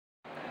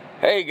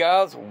Hey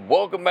guys,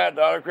 welcome back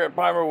to Autocrat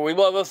Primer, where we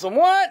love us some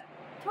what?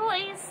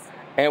 Toys.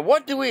 And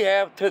what do we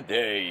have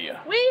today?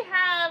 We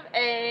have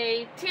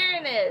a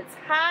Tyranid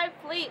Hive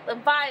Fleet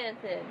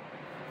Leviathan.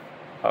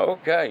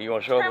 Okay, you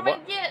want to show them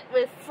what? Termagant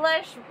with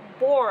flesh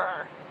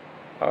borer.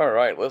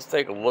 Alright, let's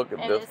take a look at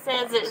and this.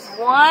 And it says it's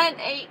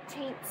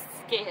 1/18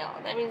 scale.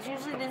 That means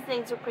usually these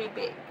things are pretty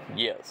big.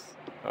 Yes.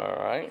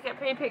 Alright. It's got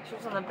pretty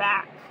pictures on the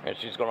back. And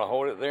she's going to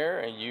hold it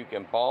there, and you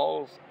can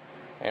pause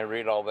and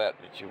read all that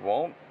you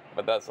want.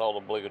 But that's all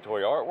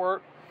obligatory artwork.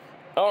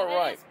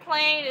 Alright. It's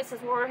plain. It says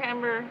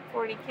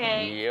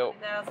Warhammer40k. Yep.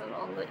 2000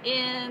 on the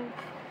end.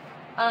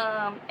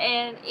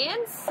 And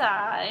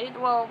inside,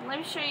 well, let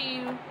me show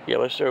you. Yeah,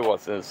 let's show you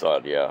what's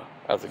inside. Yeah,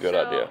 that's a good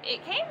idea.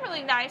 It came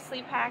really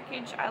nicely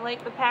packaged. I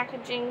like the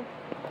packaging.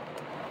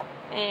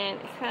 And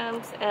it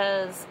comes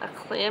as a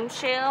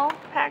clamshell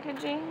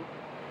packaging.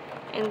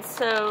 And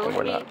so, and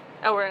we're not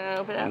going to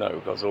open it up. No,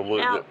 because we'll look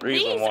now, the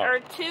reason these why. are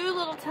two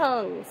little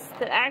tongues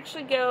that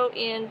actually go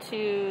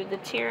into the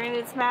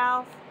Tyranid's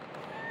mouth.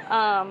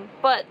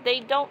 But they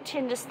don't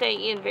tend to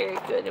stay in very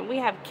good. And we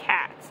have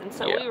cats. And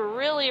so we were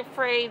really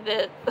afraid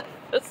that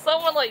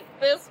someone like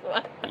this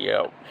one,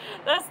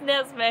 that's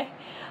Nesme,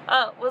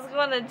 was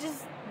going to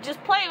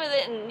just play with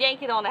it and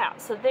yank it on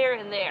out. So they're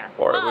in there.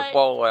 Or it would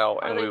fall out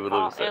and we would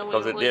lose it.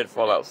 Because it did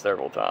fall out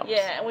several times.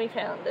 Yeah, and we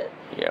found it.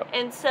 Yeah.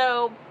 And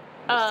so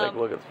let's take a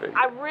look at the figure.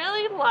 I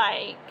really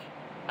like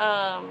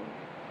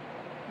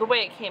the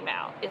way it came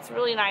out. It's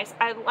really nice.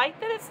 I like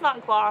that it's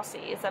not glossy.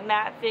 It's a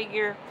matte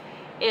figure.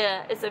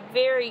 It's a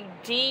very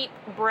deep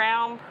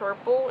brown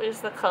purple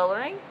is the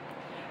coloring.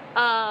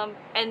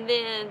 And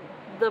then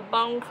the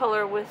bone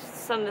color with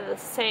some of the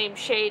same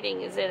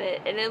shading is in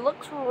it. And it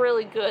looks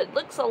really good. It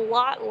looks a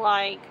lot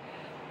like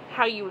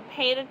how you would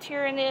paint a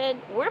Tyranid.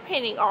 We're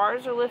painting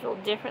ours a little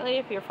differently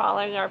if you're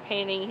following our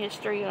painting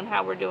history on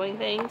how we're doing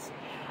things.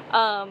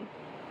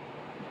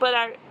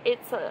 But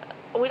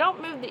we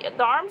don't move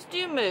the arms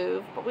do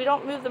move, but we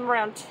don't move them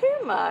around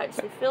too much.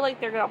 They feel like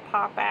they're gonna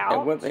pop out.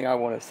 And one thing I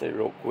want to say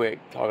real quick,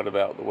 talking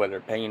about the way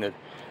they're painted,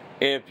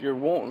 if you're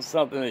wanting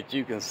something that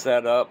you can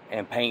set up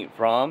and paint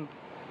from,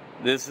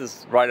 this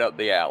is right up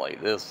the alley.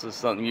 This is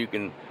something you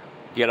can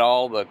get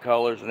all the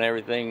colors and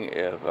everything.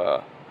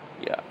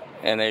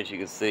 And as you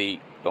can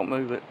see, don't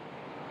move it.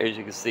 As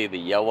you can see, the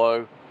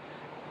yellow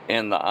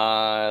in the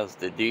eyes,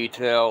 the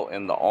detail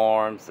in the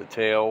arms, the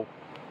tail.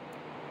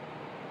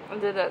 I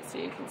did that so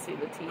you can see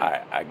the teeth.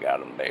 I got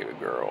them, baby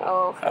girl.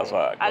 Oh, okay. That's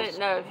why. I didn't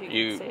know if you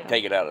could see them.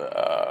 take it out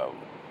of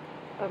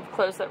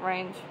close-up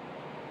range.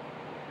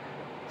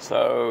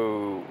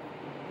 So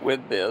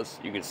with this,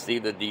 you can see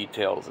the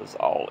details is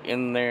all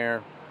in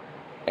there.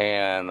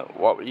 And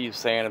what were you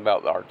saying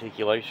about the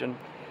articulation?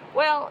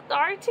 Well, the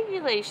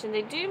articulation,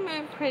 they do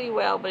move pretty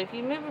well, but if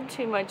you move them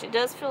too much, it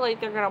does feel like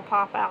they're going to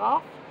pop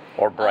off.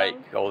 Or break,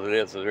 because it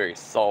is a very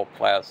soft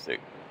plastic.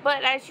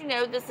 But as you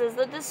know, this is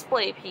a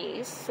display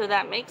piece, so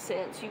that makes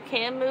sense. You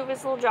can move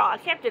his little jaw. I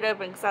kept it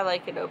open because I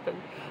like it open.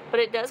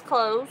 But it does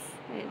close,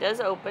 and it does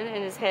open,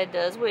 and his head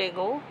does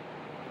wiggle.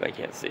 They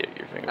can't see it.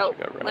 Your fingers are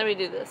covering it. Let me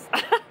do this.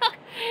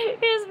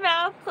 His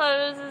mouth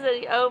closes, and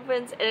he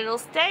opens, and it'll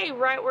stay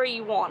right where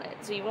you want it.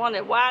 So you want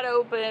it wide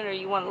open, or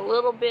you want a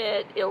little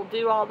bit, it'll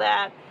do all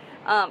that.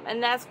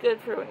 And that's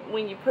good for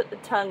when you put the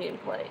tongue in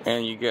place.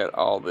 And you get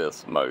all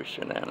this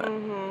motion in it.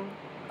 Mm-hmm.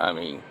 I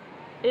mean,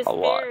 it's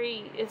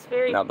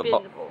very now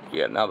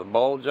bendable. Now the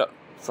bulge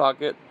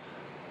socket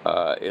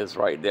is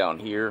right down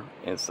here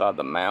inside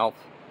the mouth.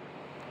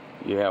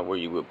 You have where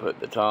you would put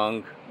the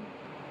tongue.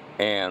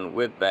 And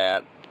with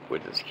that,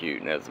 which is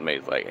cute, and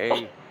Esme's like,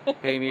 hey,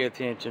 pay me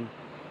attention.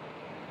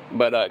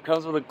 But it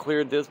comes with a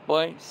clear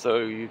display, so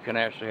you can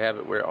actually have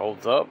it where it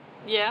holds up.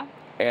 Yeah.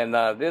 And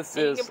you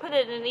can put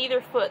it in either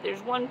foot.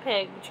 There's one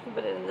peg, but you can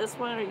put it in this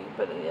one or you can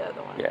put it in the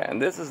other one. Yeah,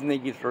 and this is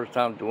Nikki's first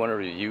time doing a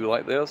review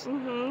like this.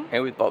 Mm-hmm.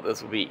 And we thought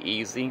this would be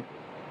easy.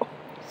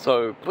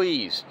 So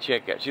please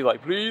check out. She's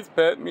like, please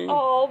pet me.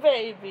 Oh,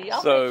 baby.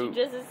 I'll pet you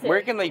just as soon.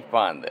 Where can they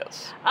find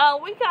this?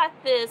 We got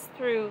this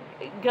through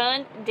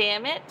Gun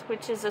Damn It,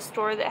 which is a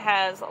store that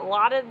has a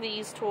lot of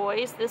these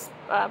toys. This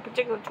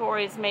particular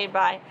toy is made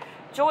by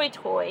Joy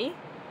Toy.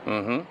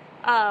 Mm-hmm.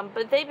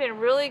 But they've been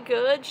really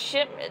good.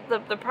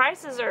 The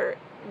prices are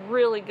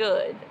really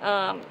good.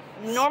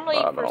 Normally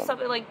for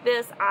something like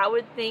this, I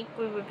would think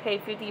we would pay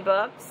 $50,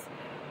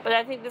 but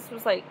I think this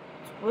was like,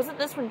 wasn't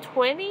this one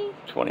 $20?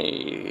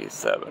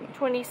 $27.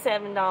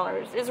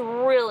 $27. It's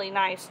really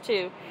nice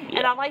too,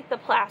 and I like the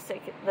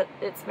plastic that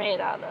it's made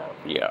out of.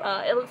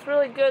 Yeah. It looks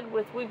really good.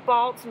 We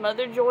bought some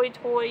other Joy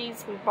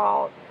toys. We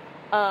bought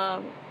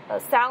a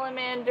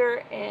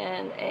salamander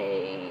and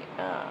a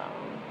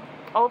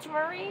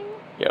ultramarine.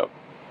 Yep.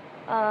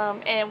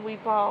 And we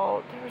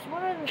bought, there was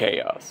one other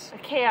Chaos. A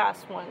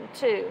Chaos one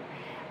too.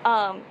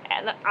 And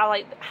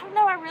I don't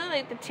know, I really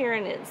like the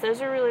Tyranids.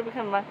 Those are really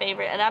becoming my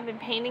favorite. And I've been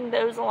painting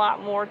those a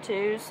lot more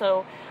too.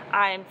 So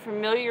I'm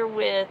familiar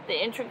with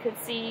the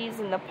intricacies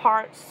and the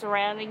parts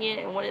surrounding it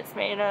and what it's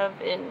made of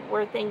and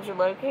where things are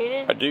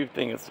located. I do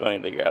think it's funny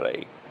they got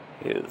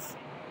his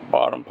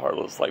bottom part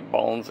looks like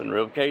bones and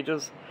rib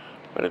cages.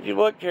 But if you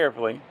look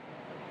carefully,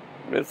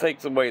 this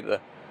takes away the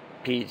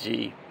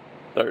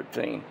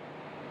PG-13.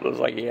 Looks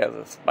like he has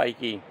a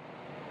spiky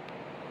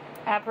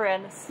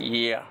apparatus.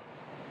 Yeah.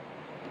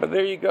 But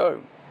there you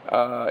go.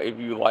 If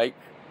you like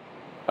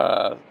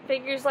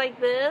figures like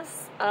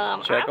this,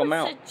 check them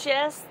out. I would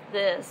suggest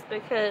this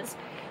because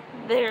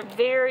they're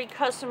very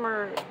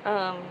customer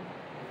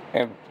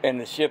and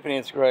the shipping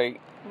is great.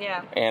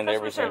 Yeah. And customer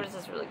everything. service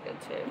is really good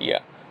too. Yeah.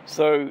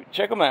 So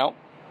check them out.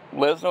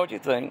 Let us know what you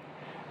think.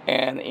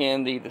 And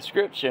in the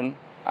description,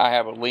 I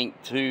have a link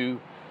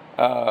to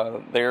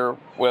their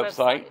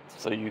website,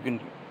 so you can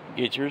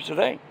get yours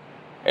today.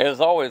 As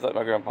always, like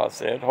my grandpa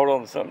said, hold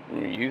on to something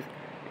from your youth.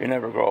 You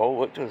never grow old.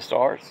 Look to the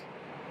stars.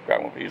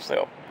 Grab one for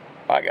yourself.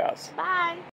 Bye, guys. Bye.